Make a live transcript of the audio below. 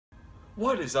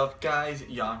What is up, guys?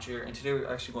 Yamcha here, and today we're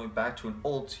actually going back to an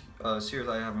old series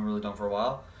I haven't really done for a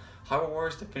while, Hyrule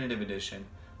Wars Definitive Edition.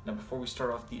 Now, before we start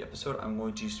off the episode, I'm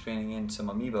going to be spanning in some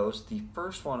amiibos. The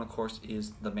first one, of course,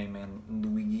 is the main man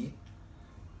Luigi,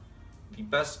 the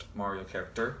best Mario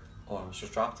character. Oh, I almost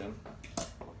just dropped him.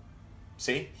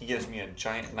 See, he gives me a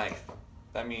giant knife.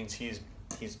 That means he's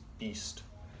beast.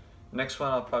 Next one,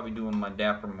 I'll probably do my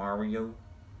Dapper Mario.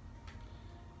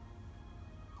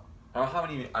 I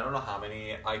don't know how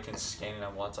many I can scan in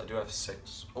at once. I do have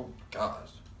 6. Oh god.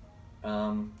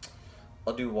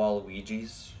 I'll do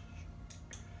Waluigi's.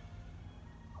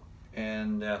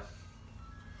 And the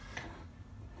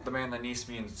man that needs to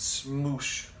be in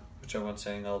Smoosh, which everyone's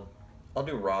saying. I'll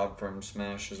do Rob from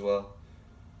Smash as well.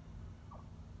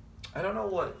 I don't know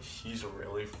what he's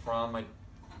really from. Like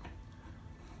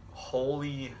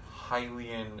Holy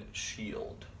Hylian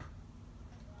Shield.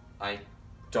 I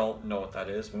don't know what that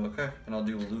is, but okay. And I'll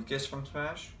do Lucas from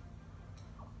Smash.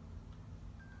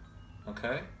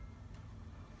 Okay.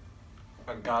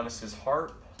 A Goddess's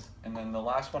Harp. And then the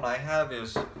last one I have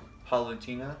is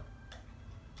Palutena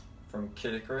from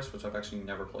Kid Icarus, which I've actually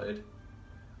never played.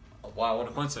 Oh, wow, what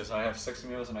a coincidence. I have 6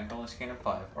 amiibos and I can only scan in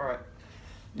 5. Alright.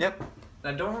 Yep.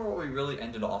 And I don't remember what we really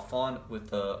ended off on with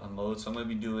the mode, so I'm going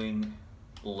to be doing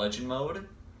Legend mode.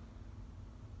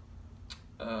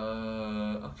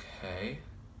 Okay.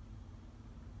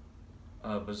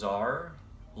 Bazaar,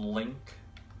 Link.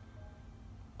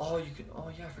 Oh, you can.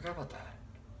 Oh, yeah, I forgot about that.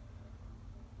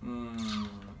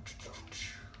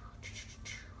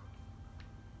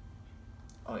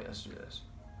 Oh, yeah, let's do this.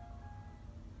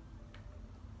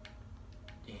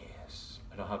 Yes,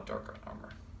 I don't have dark armor.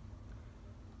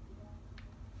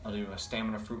 I'll do a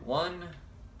Stamina Fruit 1,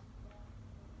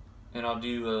 and I'll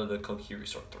do the Kokiri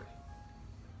Sword 3.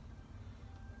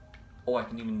 Oh, I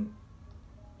can even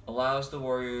allows the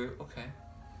warrior. Okay.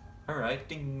 Alright,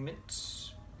 ding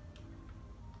mitts.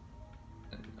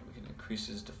 And we can increase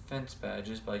his defense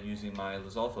badges by using my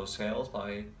Lizalfo scales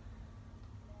by.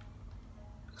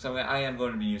 Because I am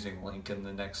going to be using Link in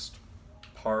the next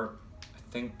part,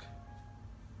 I think.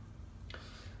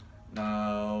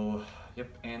 Now, yep,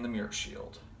 and the Mirror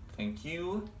Shield. Thank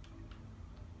you.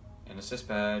 And assist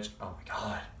badge. Oh my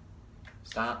god.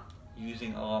 Stop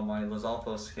using all my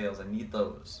Lizalfo scales. I need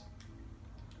those.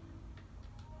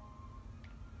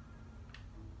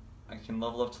 I can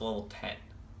level up to level 10.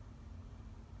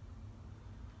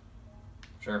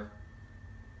 Sure.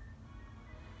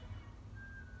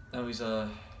 Now he's a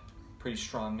pretty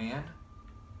strong man.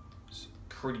 It's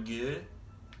pretty good.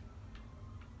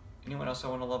 Anyone else I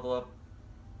want to level up?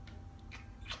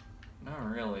 Not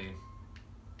really.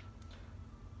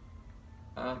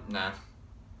 Nah.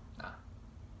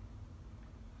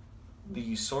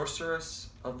 The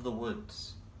Sorceress of the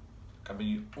Woods. I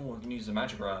can use the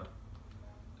magic rod.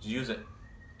 Just use it.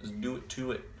 Just do it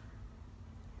to it.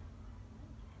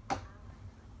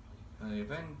 The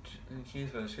event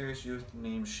indicates by a serious youth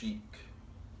named Sheik.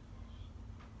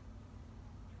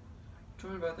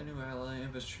 Joined about the new ally,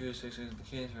 Impus True 6 the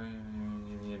case.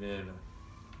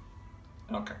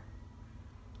 Okay.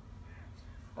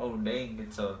 Oh dang,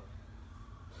 it's a.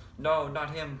 No,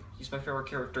 not him. He's my favorite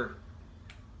character.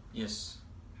 Yes.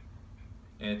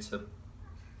 It's a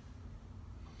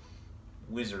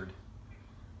wizard.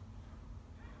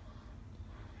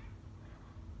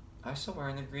 Am I still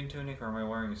wearing the green tunic, or am I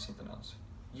wearing something else?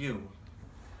 You.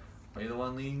 Are you the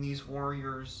one leading these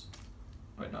warriors?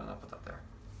 Wait, no, put that there.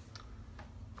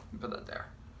 Put that there.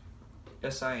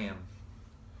 Yes, I am.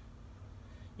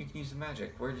 You can use the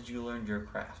magic. Where did you learn your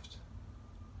craft?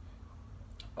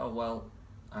 Oh, well,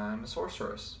 I'm a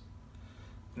sorceress.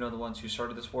 You know the ones who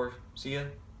started this war,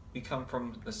 Sia? We come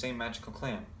from the same magical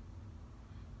clan.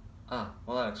 Ah,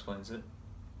 well that explains it.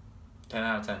 10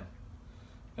 out of 10.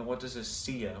 And what does a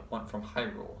Sia want from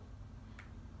Hyrule?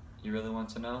 You really want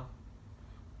to know?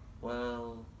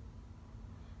 Well,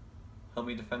 help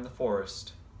me defend the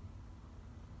forest.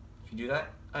 If you do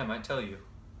that, I might tell you.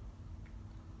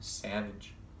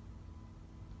 Savage.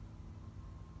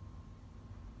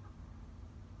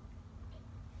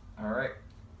 Alright.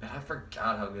 I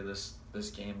forgot how good this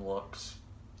game looks.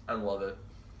 I love it.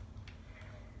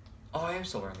 Oh, I am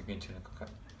still wearing the green tunic.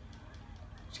 Okay.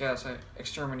 So yeah, so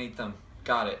exterminate them.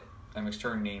 Got it. I'm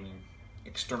exterminating.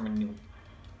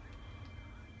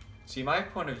 See, my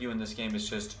point of view in this game is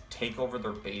just take over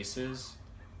their bases.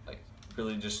 Like,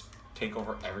 really just take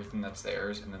over everything that's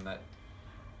theirs, and then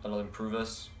that'll improve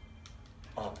us.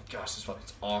 Oh my gosh, this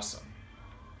weapon's awesome.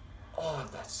 Oh,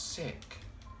 that's sick.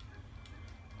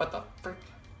 What the frick?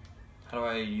 How do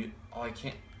I use... Oh, I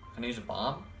can't... Can I use a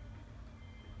bomb?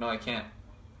 No, I can't.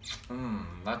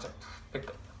 That's a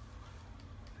pickle.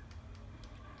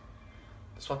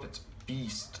 Swap its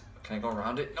beast. Can I go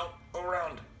around it? No, go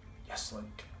around. Yes,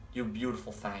 Link. You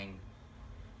beautiful thing.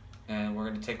 And we're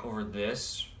gonna take over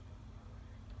this.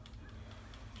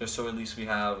 Just so at least we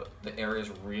have the areas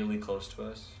really close to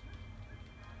us.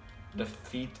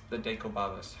 Defeat the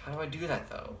Dekobabas. How do I do that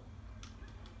though?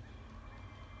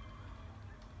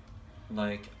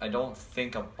 Like, I don't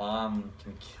think a bomb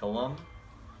can kill them.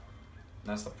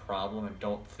 That's the problem. I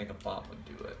don't think a bomb would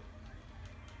do it.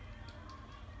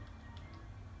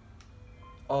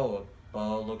 Oh, a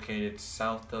ball located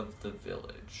south of the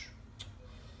village.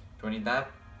 Do I need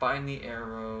that? Find the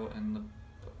arrow in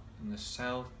the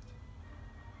south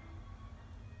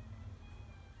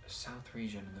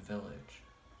region in the village.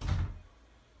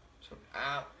 So,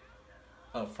 ow.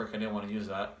 Oh, frick, I didn't want to use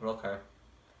that, but okay.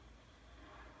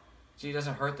 See, it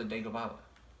doesn't hurt the Dagobaba.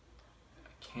 I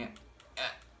can't.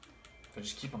 If I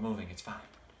just keep on moving, it's fine.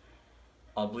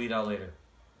 I'll bleed out later.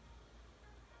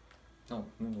 No,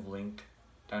 move, Link.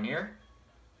 Down here?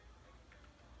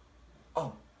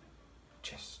 Oh.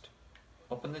 Chest.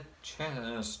 Open the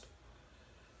chest.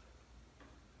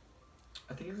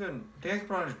 I think I can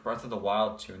put on his Breath of the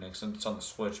Wild tunic since it's on the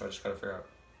Switch, so I just gotta figure out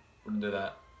where to do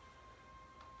that.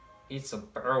 It's a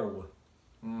bow.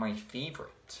 My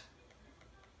favorite.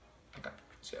 Okay,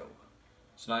 let's go.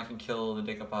 So now I can kill the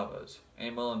Dekobabas.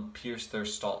 Aim well and pierce their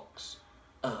stalks.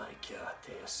 I got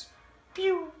this.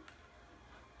 Pew!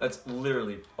 That's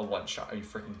literally a one shot. Are you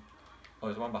freaking... Oh,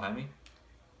 there's one behind me?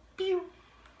 Pew!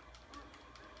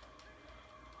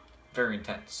 Very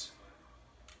intense.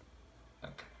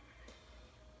 Okay.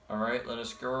 Alright, let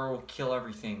us go kill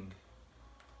everything.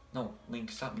 No,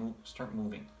 Link, start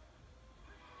moving.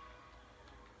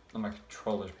 Oh, my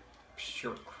controller's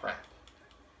pure crap.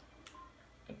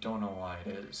 I don't know why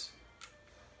it is.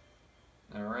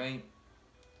 Alright.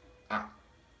 Ah.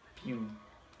 Pew.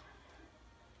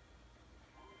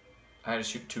 I had to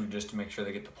shoot 2 just to make sure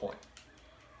they get the point.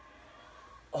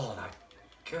 Oh, that...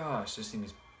 Gosh, this thing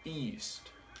is beast.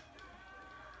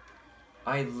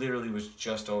 I literally was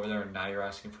just over there and now you're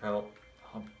asking for help.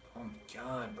 Oh my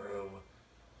god, bro.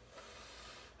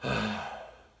 I'm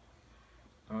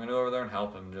gonna go over there and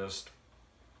help him, just...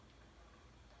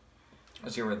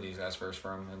 Let's get rid of these guys first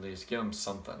for him, at least. Give him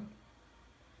something.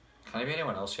 Can I be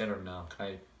anyone else yet, or no? Can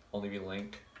I only be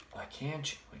Link? Oh, I can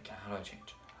change. Wait, how do I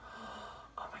change?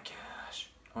 Oh my gosh.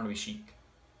 I want to be Sheik.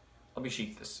 I'll be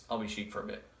Sheik for a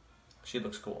bit. She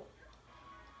looks cool.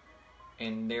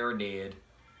 And they're dead.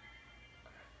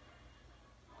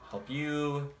 Help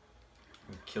you.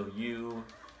 And kill you.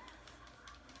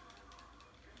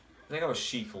 I think I was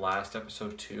Sheik last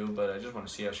episode too, but I just want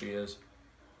to see how she is.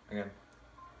 Again.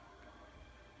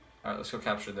 Alright, let's go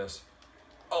capture this.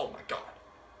 Oh my god.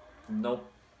 Nope.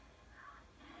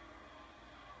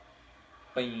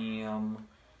 Bam.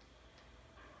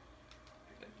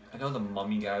 I know the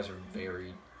mummy guys are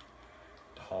very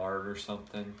hard or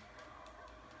something.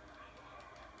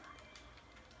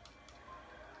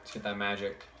 Let's get that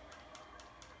magic.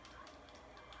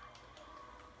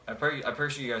 I'm pretty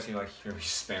sure you guys can like hear me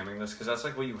spamming this, because that's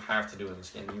like what you have to do in this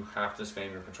game. You have to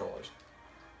spam your controllers.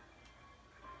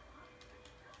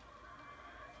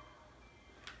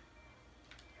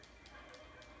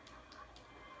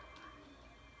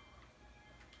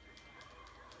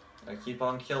 I keep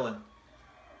on killing.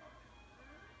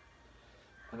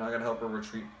 And I gotta help her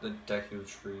retreat the Deku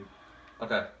tree.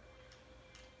 Okay.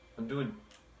 I'm doing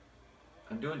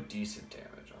decent damage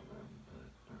on them, but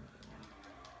not really a lot.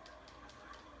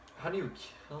 How do you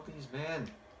kill these men?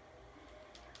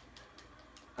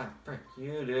 Ah, frick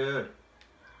you, dude.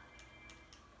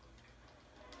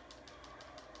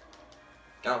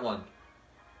 Got one.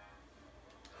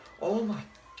 Oh my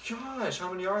gosh,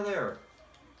 how many are there?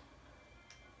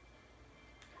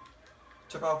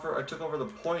 I took over the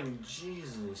point,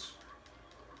 Jesus.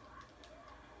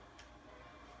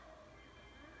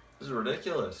 This is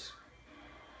ridiculous.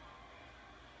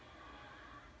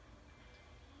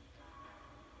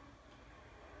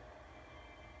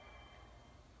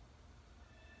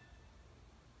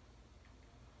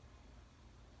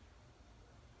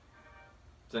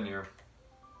 It's in here.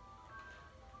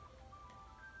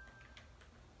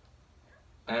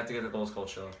 I have to get the Gold Skull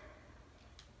Shell.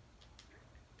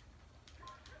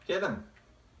 Get him.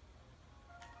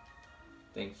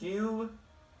 Thank you.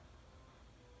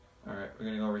 Alright, we're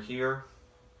gonna go over here.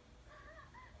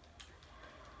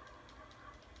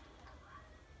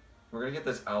 We're gonna get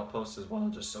this outpost as well,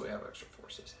 just so we have extra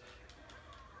forces.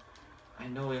 I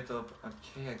know we have to...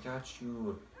 Okay, I got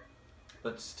you.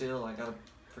 But still, I gotta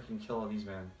freaking kill all these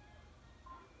men.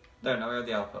 There, now we have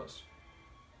the outpost.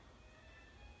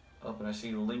 Oh, but I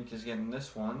see Link is getting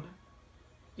this one.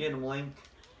 Get him, Link.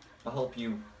 I'll help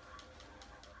you.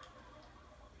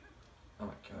 Oh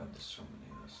my god, there's so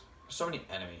many of this. There's so many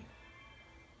enemies.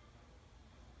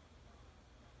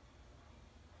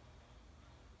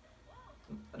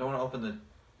 I don't want to open the...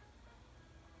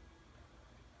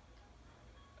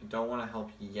 I don't want to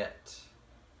help yet.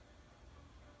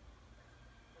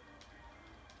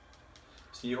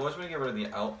 So you always want to get rid of the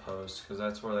outpost, because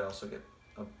that's where they also get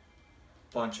a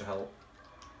bunch of help.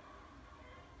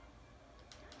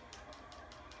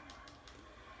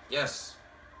 Yes!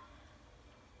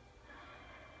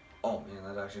 Oh man,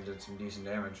 that actually did some decent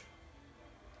damage.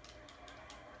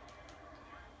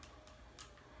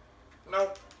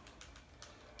 Nope.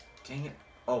 Dang it.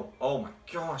 Oh my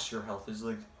gosh, your health is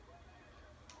like...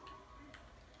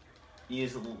 He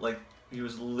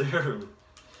was literally...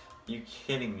 Are you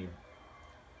kidding me?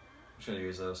 I'm gonna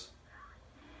use this.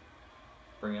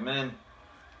 Bring him in.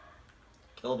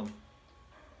 Killed him.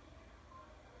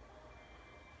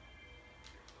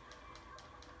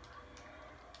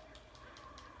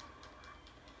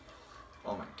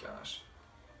 Oh my gosh.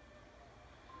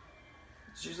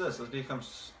 Let's use this. Let's become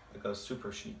like a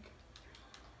super chic.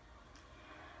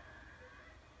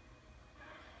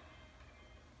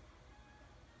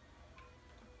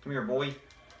 Come here, boy.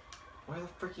 Where the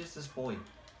frick is this boy?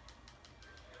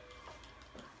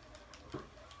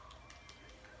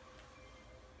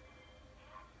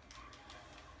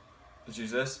 Let's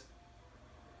use this.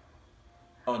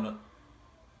 Oh no.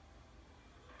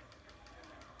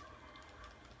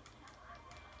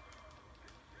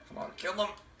 Come on, kill them.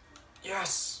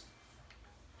 Yes.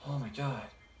 Oh my god.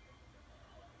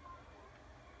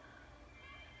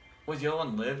 Wait, the other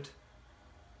one lived?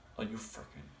 Oh, you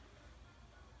frickin'.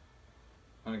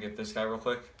 I'm gonna get this guy real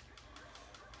quick.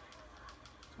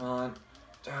 Come on.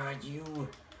 Die, you.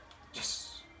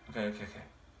 Yes. Okay.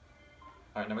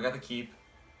 Alright, now we got the keep.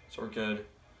 So we're good.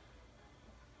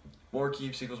 More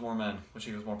keeps equals more men, which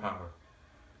equals more power.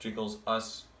 Which equals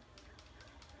us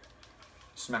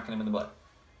smacking him in the butt.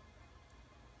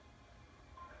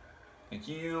 Thank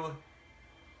you.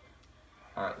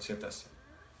 Alright, let's get this.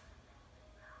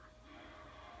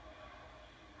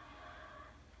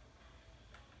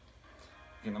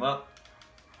 Get them up.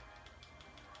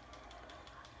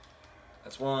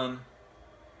 That's one.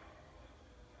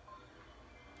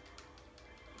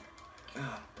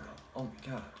 God, bro. Oh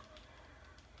my god.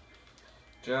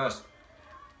 Just.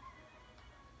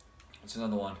 That's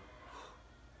another one.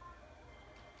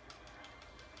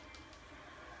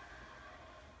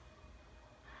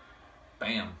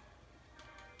 Bam.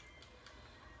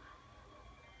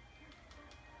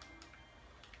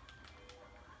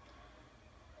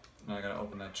 Now I gotta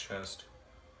open that chest.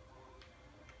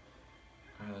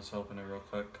 Alright, let's open it real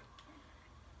quick.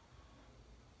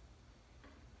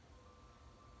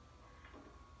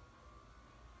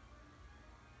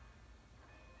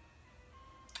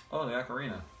 Oh, the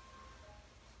ocarina.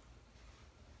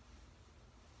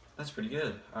 That's pretty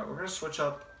good. Alright, we're gonna switch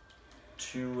up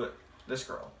to this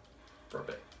girl for a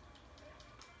bit.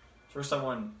 First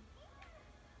someone...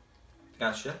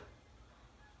 Gotcha.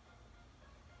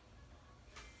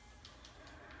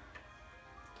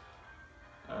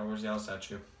 Where's the owl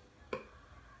statue?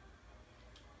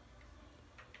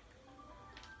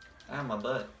 Ah, my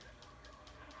butt.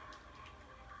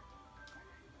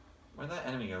 Where'd that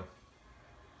enemy go?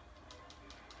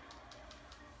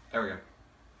 There we go.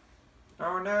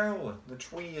 Oh no! The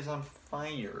tree is on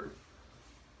fire.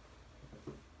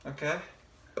 Okay.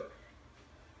 We're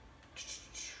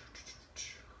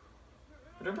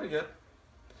doing pretty good.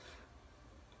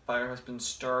 Fire has been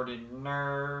started.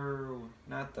 No,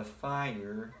 not the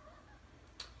fire.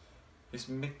 This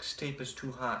mixtape is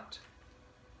too hot.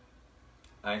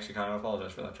 I actually kind of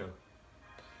apologize for that, Joe.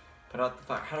 Put out the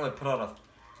fire. How do I put out a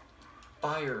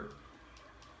fire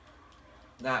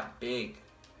that big?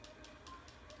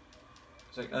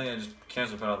 It's like, oh yeah, just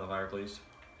cancel put out the fire, please.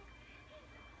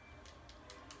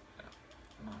 Yeah.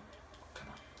 Come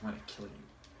on. I'm gonna kill you.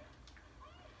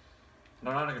 I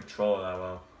don't know how to control it that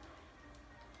well.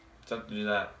 It's up to do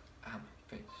that. Ow, my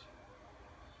face.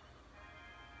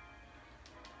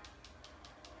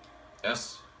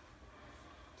 Yes.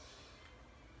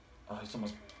 Oh, he's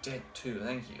almost dead too.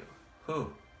 Thank you.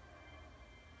 Whew.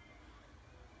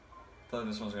 I thought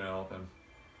this one's gonna open.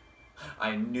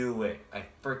 I knew it. I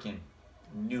freaking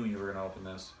knew you were gonna open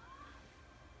this.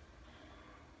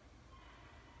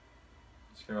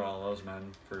 Let's hear all those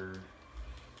men for...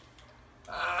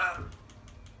 Ah!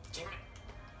 Damn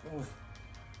it! Move.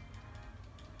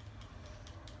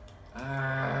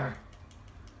 Ah!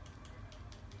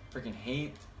 Freaking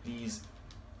hate these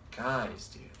guys,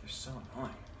 dude. They're so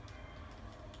annoying.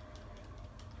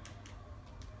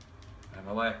 Out of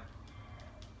my way.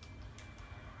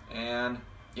 And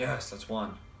yes, that's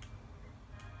one.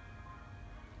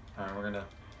 Alright, we're gonna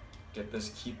get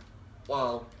this keep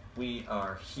while we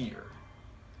are here.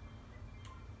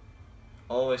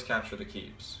 Always capture the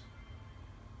keeps.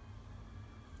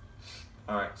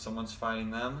 Alright, someone's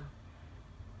fighting them.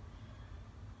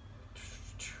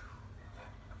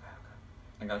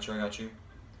 I got you, I got you.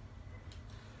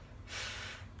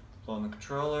 Blowing the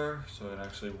controller so it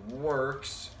actually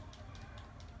works.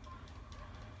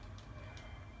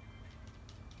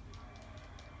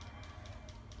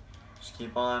 Just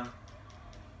keep on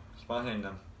hitting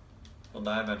them. He'll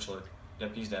die eventually.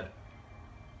 Yep, he's dead.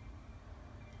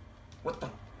 What the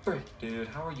frick, dude?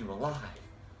 How are you alive?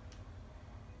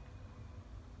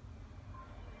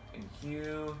 And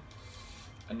you...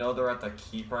 I know they're at the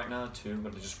keep right now too,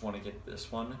 but I just want to get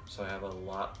this one so I have a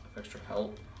lot of extra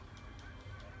help.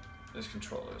 This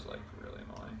controller is like really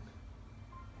annoying.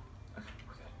 Okay,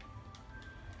 we're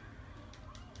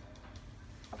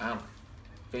good. Ow.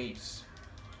 Face.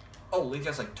 Oh, Link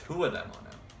has like 2 of them on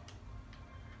him.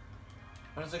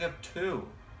 Why does Link have 2?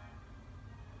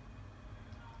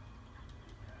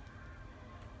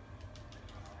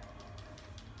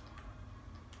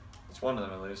 It's one of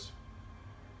them at least.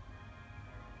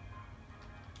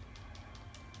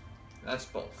 That's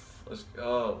both. Let's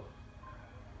go.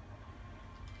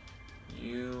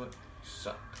 You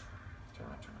suck. Turn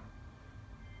around, turn around.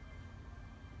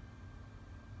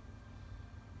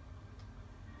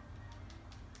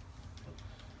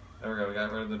 There we go, we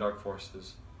got rid of the dark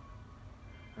forces.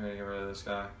 We're gonna get rid of this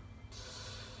guy.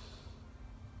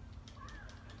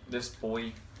 This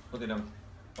boy. Look at him.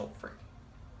 Oh, frick.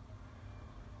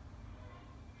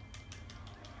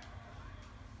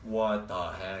 What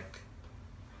the heck?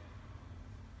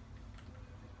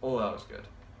 Oh, that was good.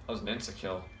 That was an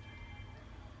insta-kill.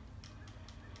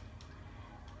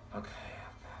 Okay.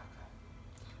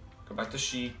 Go back to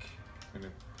Sheik. I'm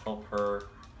gonna help her.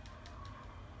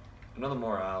 I know the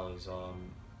morale is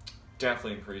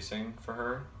definitely increasing for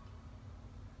her.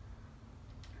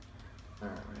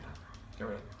 Alright, we're gonna get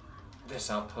rid of this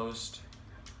outpost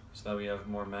so that we have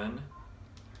more men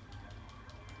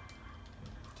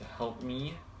to help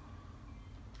me.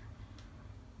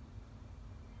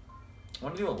 I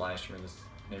want to do a live stream of this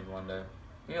maybe one day.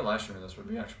 Maybe a live stream of this would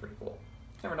be actually pretty cool.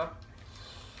 Never know.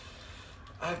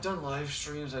 I've done live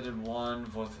streams. I did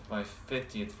one with my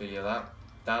 50th video.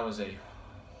 That was a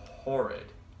horrid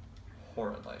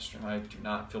live stream. I do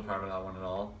not feel proud of that one at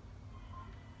all.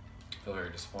 I feel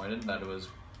very disappointed that it was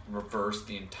reversed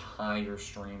the entire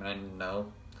stream and I didn't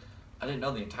know. I didn't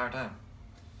know the entire time.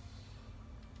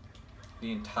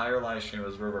 The entire live stream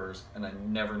was reversed and I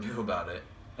never knew about it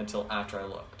until after I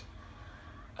looked.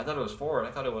 I thought it was forward.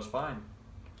 I thought it was fine.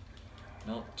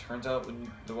 No, turns out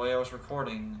when the way I was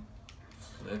recording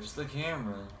flips the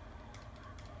camera.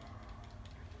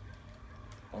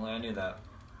 Only I knew that.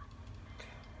 Okay.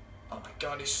 Oh my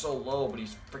god, he's so low, but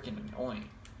he's freaking annoying.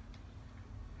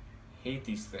 Hate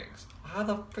these things. How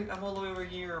the frick? I'm all the way over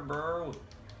here, bro.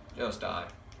 Just die.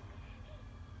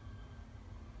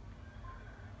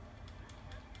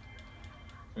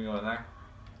 Can we go in there?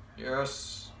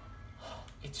 Yes.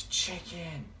 It's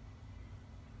chicken.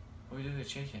 What do we do with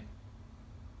chicken?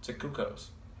 It's a Kukos.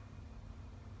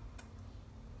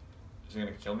 Is he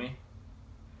gonna kill me?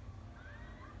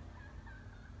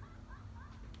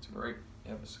 It's a great,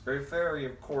 yeah, it's a great fairy,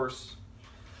 of course.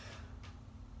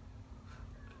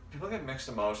 People get mixed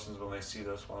emotions when they see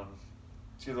this one.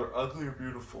 It's either ugly or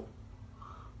beautiful.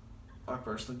 I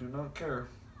personally do not care.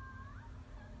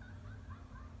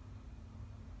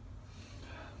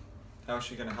 How is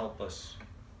she gonna help us?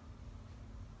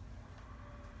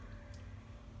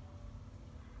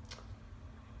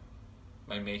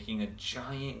 By making a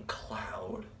giant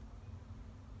cloud.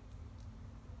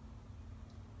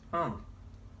 I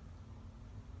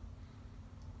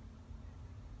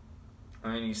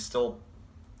mean, he's still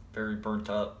very burnt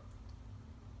up.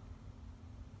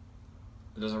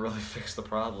 It doesn't really fix the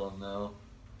problem, though.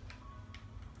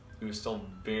 He was still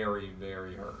very,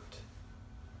 very hurt.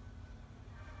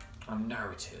 I'm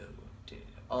Naruto, dude.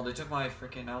 Oh, they took my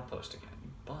freaking outpost again.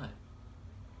 But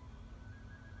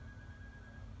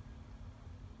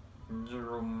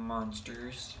 0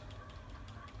 monsters.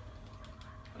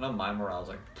 I know my morale's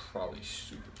like probably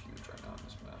super huge right now in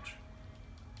this match.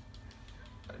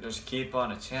 I just keep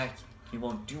on attacking. He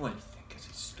won't do anything because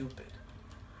he's stupid.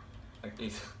 Like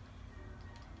he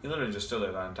literally just stood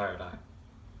there that entire time.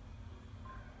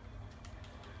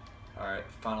 Alright,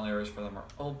 final areas for them are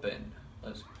open.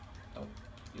 Let's. Oh,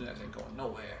 you guys ain't going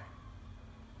nowhere.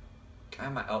 Can I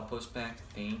have my outpost back?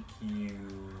 Thank you.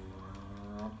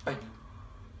 Bye.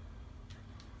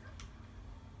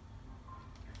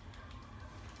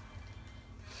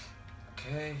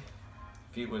 Okay.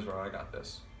 Feet Wizard, I got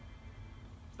this.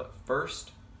 But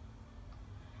first,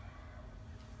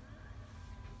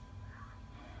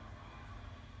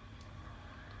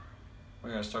 we're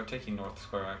gonna start taking North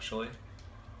Square actually.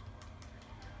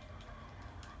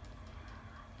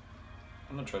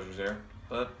 No treasures there,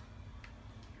 but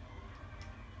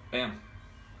bam.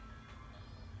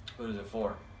 What is it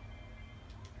for?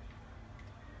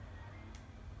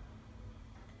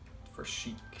 For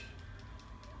Chic.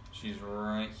 She's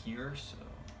right here, so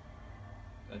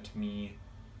let me.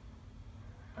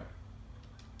 Alright,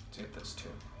 let's get this too.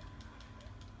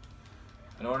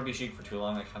 I don't want to be Chic for too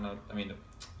long. I mean,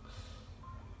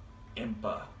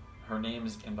 Impa. Her name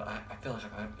is Impa. I feel like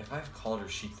if I've called her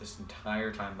Chic this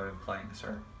entire time I've been playing this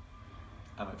her,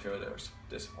 I'm gonna feel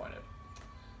disappointed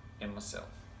in myself.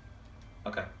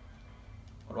 Okay.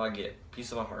 What do I get?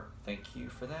 Piece of a heart. Thank you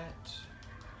for that.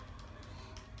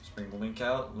 Let's bring Link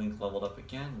out. Link leveled up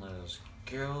again. Let's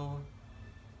go.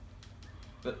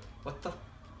 But what the?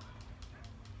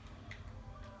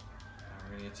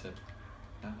 Already it's it.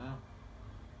 God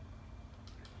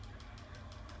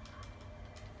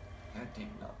damn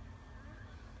no.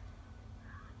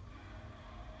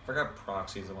 Forgot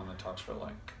Proxy's the one that talks for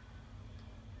Link.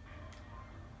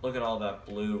 Look at all that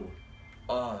blue.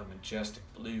 Oh, the majestic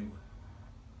blue.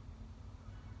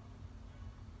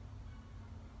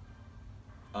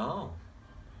 Oh.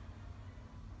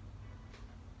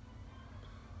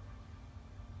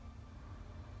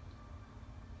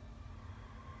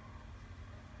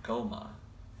 Goma.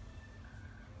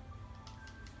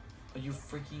 Are you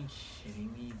freaking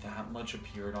kidding me? That much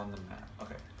appeared on the map.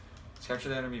 Okay. Let's capture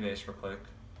the enemy base real quick.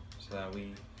 So that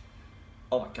we...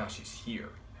 Oh my gosh, he's here.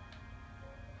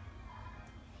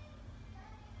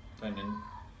 Brendan.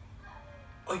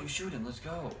 Oh, you're shooting. Let's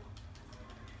go.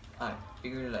 I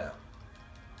figured it out.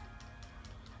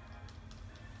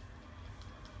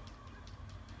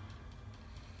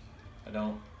 I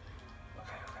don't...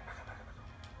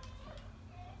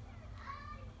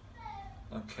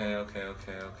 Okay.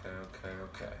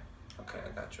 Okay,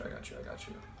 I got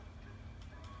you.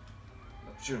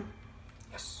 Shoot.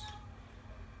 Yes.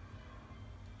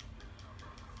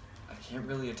 I can't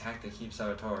really attack the Keep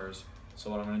Saboteurs, so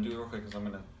what I'm gonna do real quick is I'm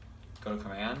gonna go to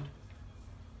command,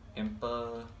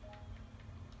 Impa,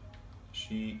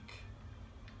 Chic.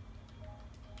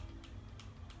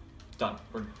 Done.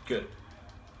 We're good.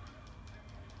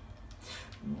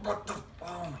 What the?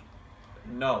 Oh my.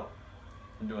 No.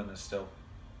 I'm doing this still.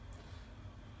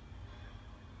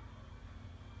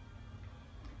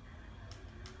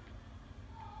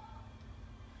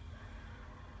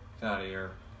 Get out of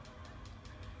here.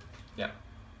 Yeah.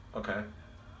 Okay.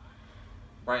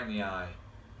 Right in the eye.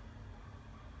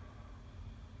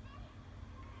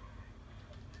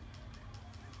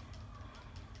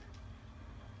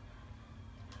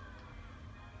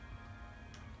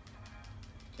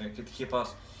 Okay, get to keep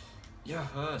us.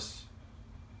 Yes.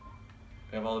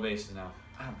 We have all the bases now.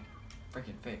 Ah, my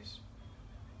freaking face.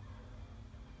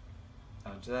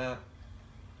 Dodge that.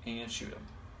 And shoot him.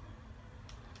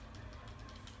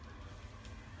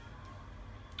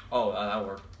 Oh, that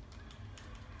worked.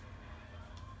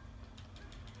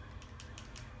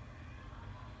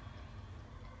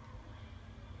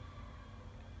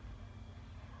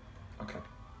 Okay.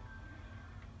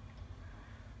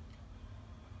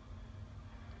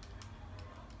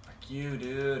 Fuck you,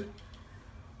 dude.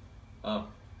 Oh.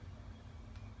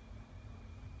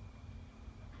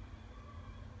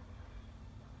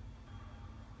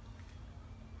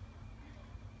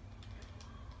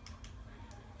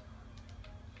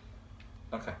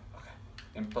 Okay.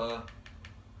 Impa.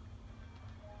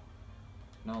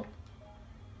 No.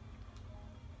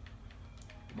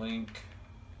 Link.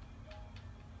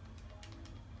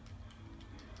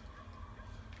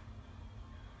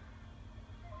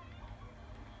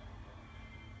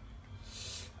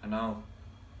 I know.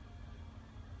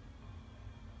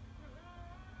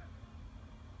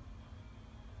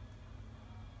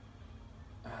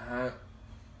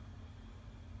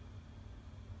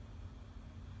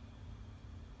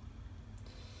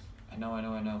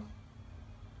 I know.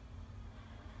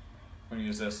 I'm gonna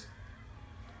use this.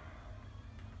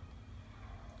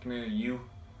 Come here, you.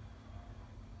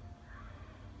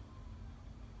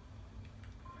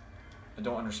 I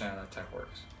don't understand how that tech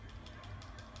works.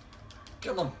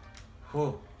 Kill them!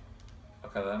 Whew.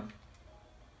 Okay then.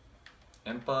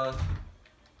 Impa.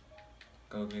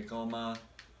 Go get Goma.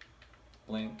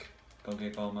 Link. Go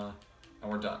get Goma.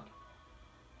 And we're done.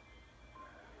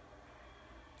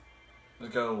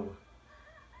 Let's go.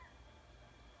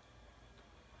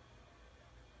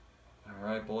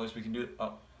 Alright, boys, we can do it.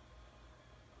 Oh.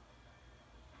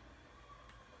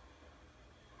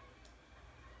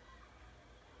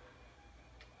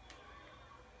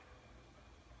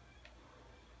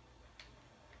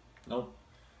 Nope.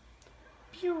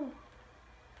 Pew.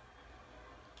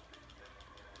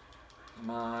 Come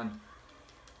on.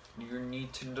 You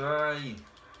need to die.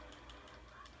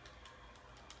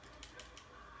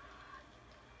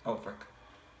 Oh, frick.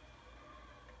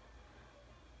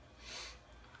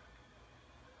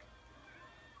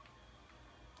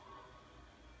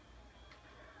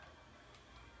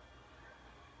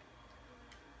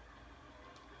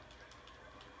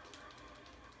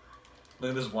 Look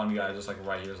at this one guy just like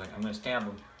right here. He's like, I'm gonna stab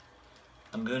him.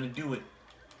 I'm gonna do it.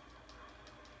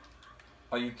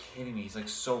 Are you kidding me? He's like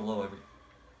so low every...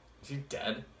 Is he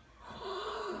dead?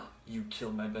 You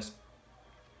killed my best...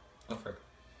 Oh, frick.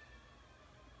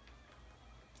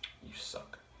 You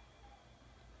suck.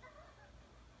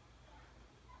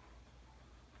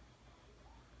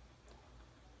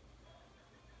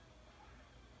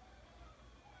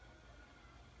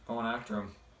 Going after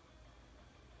him.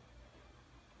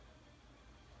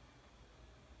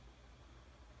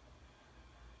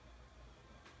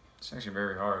 It's actually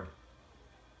very hard.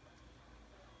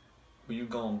 Where you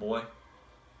going, boy?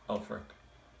 Oh, frick.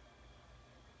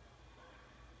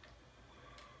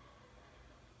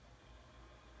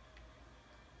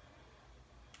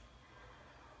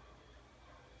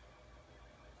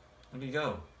 Where'd he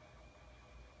go?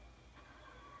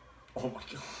 Oh my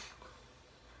god.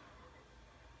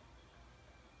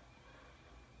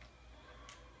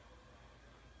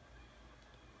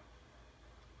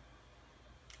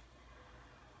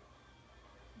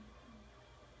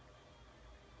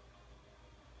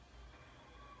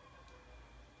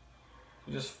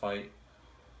 You just fight.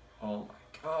 Oh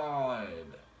my god.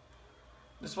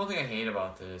 This is one thing I hate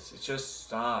about this. It's just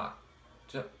stop.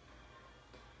 Just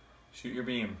shoot your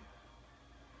beam.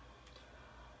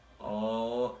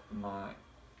 Oh my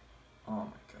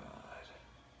god.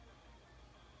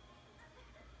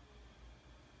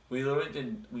 We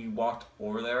literally we walked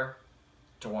over there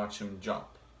to watch him jump.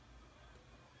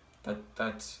 That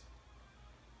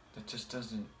just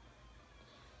doesn't...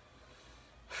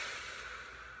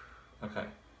 Okay.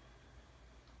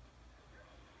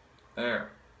 There.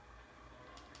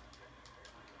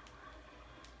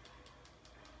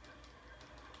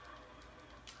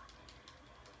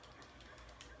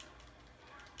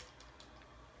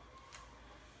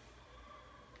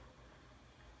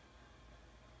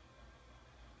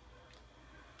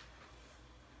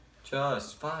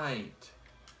 Just fight.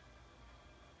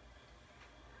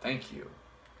 Thank you.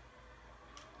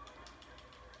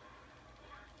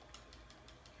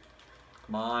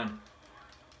 Come on.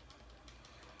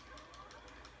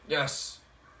 Yes.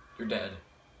 You're dead.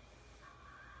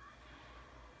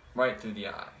 Right through the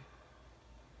eye.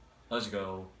 Let's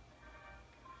go.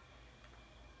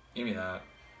 Give me that.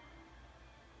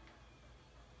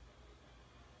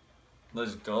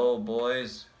 Let's go,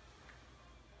 boys.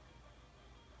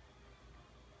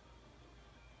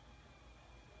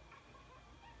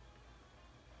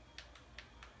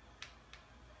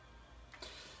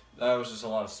 That was just a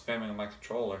lot of spamming on my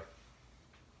controller.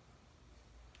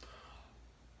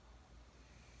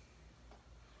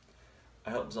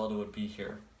 I hope Zelda would be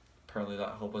here. Apparently that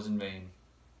hope was in vain.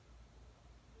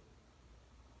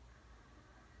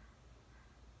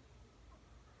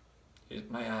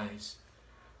 My eyes.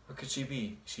 Where could she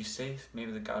be? Is she safe?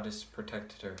 Maybe the goddess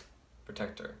protected her.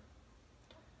 Protect her.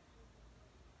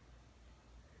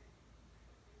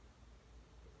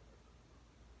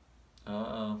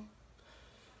 Uh-oh.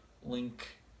 Link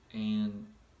and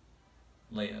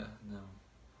Leia. No.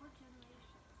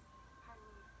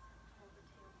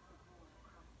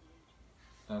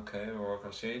 Okay, War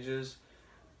Across the Ages.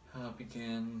 How it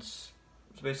begins.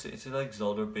 It's basically, it's like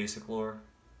Zelda basic lore.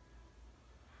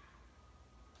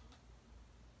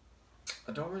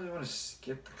 I don't really want to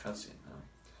skip the cutscene though.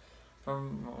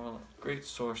 From great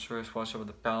sorceress, watch over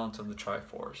the balance of the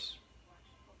Triforce.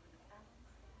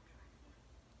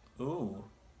 Ooh.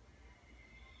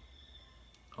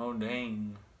 Oh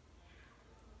dang.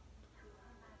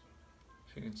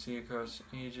 She can see across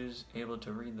ages, able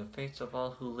to read the fates of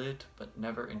all who lived, but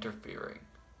never interfering.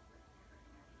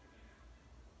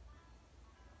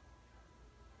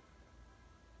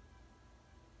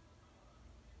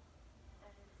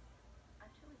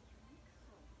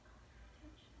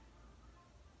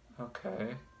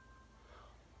 Okay.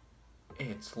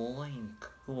 It's Link.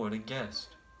 Who would have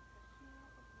guessed?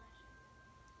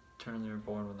 Eternally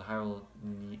reborn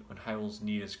when Hyrule's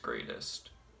need is greatest.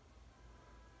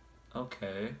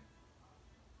 Okay.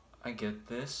 I get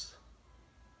this.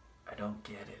 I don't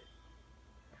get it.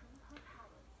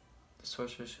 The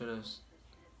sorcerer should have...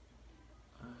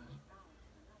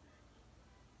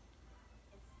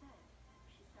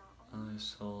 a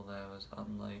soul that was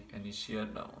unlike any she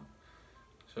had known.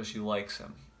 So she likes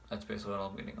him. That's basically what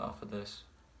I'm getting off of this.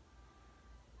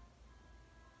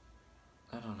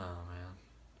 I don't know, man.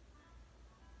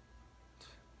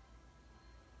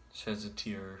 Sheds a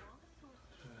tear.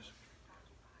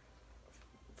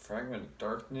 Fragment of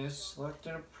darkness left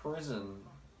in a prison.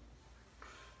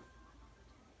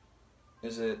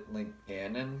 Is it like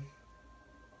Ganon?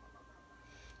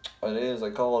 It is, I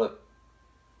called it.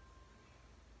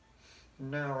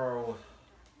 No.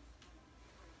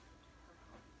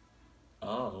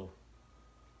 Oh.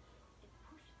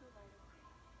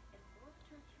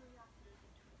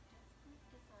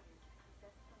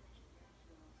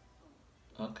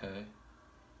 Okay.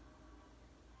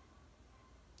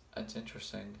 That's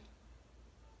interesting.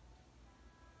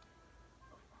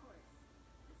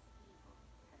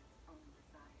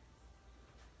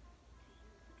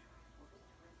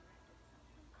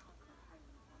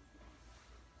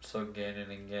 So Ganon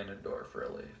and Ganondorf,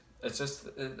 really. It's just,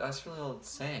 that's really all it's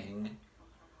saying.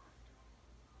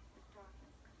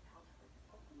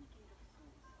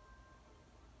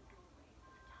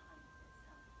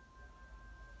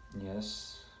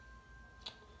 Yes.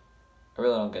 I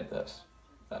really don't get this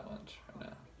that much right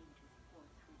now.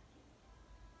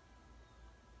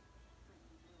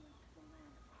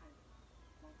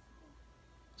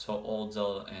 So old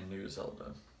Zelda and new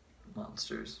Zelda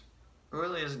monsters. There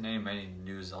really isn't any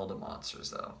new Zelda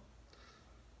monsters though.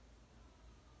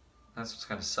 That's what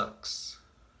kind of sucks.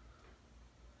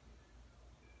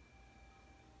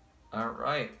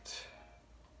 Alright.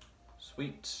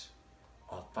 Sweet.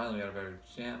 Oh, finally got a better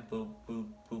jam. Boop, boop,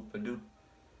 boop, a doop.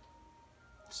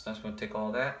 So that's gonna take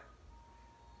all that.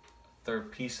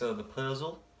 Third piece of the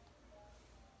puzzle.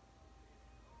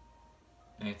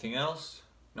 Anything else?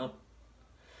 Nope.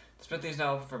 Split these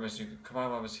now open for us. You can come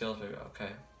on with heals, baby. Okay.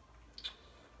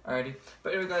 Alrighty.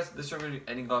 But anyway, guys, this is going to be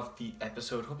ending off the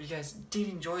episode. Hope you guys did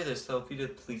enjoy this, though. If you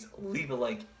did, please leave a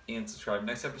like and subscribe.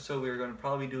 Next episode, we are going to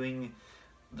probably be doing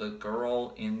the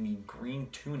girl in the green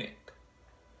tunic.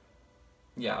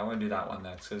 Yeah, I'm going to do that one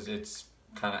next because it's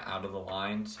kind of out of the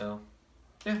line. So,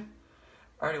 yeah.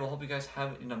 Alrighty, well, hope you guys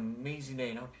have an amazing day.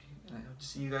 And I hope to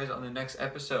see you guys on the next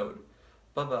episode.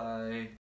 Bye-bye.